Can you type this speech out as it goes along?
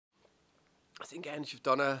I think Ange have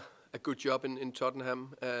done a good job in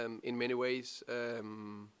Tottenham in many ways.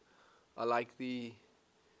 I like the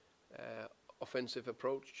offensive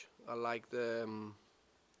approach. I like the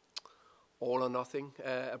all or nothing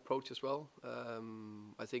approach as well.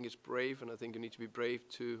 I think it's brave, and I think you need to be brave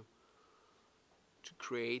to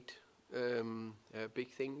create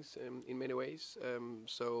big things in many ways.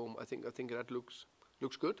 So I think that looks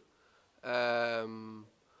good.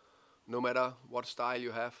 No matter what style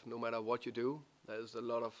you have, no matter what you do, there's a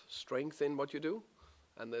lot of strength in what you do,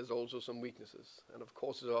 and there's also some weaknesses. And of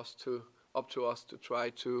course, it's up to us to try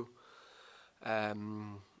to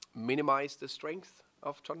minimize the strength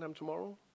of Tottenham tomorrow,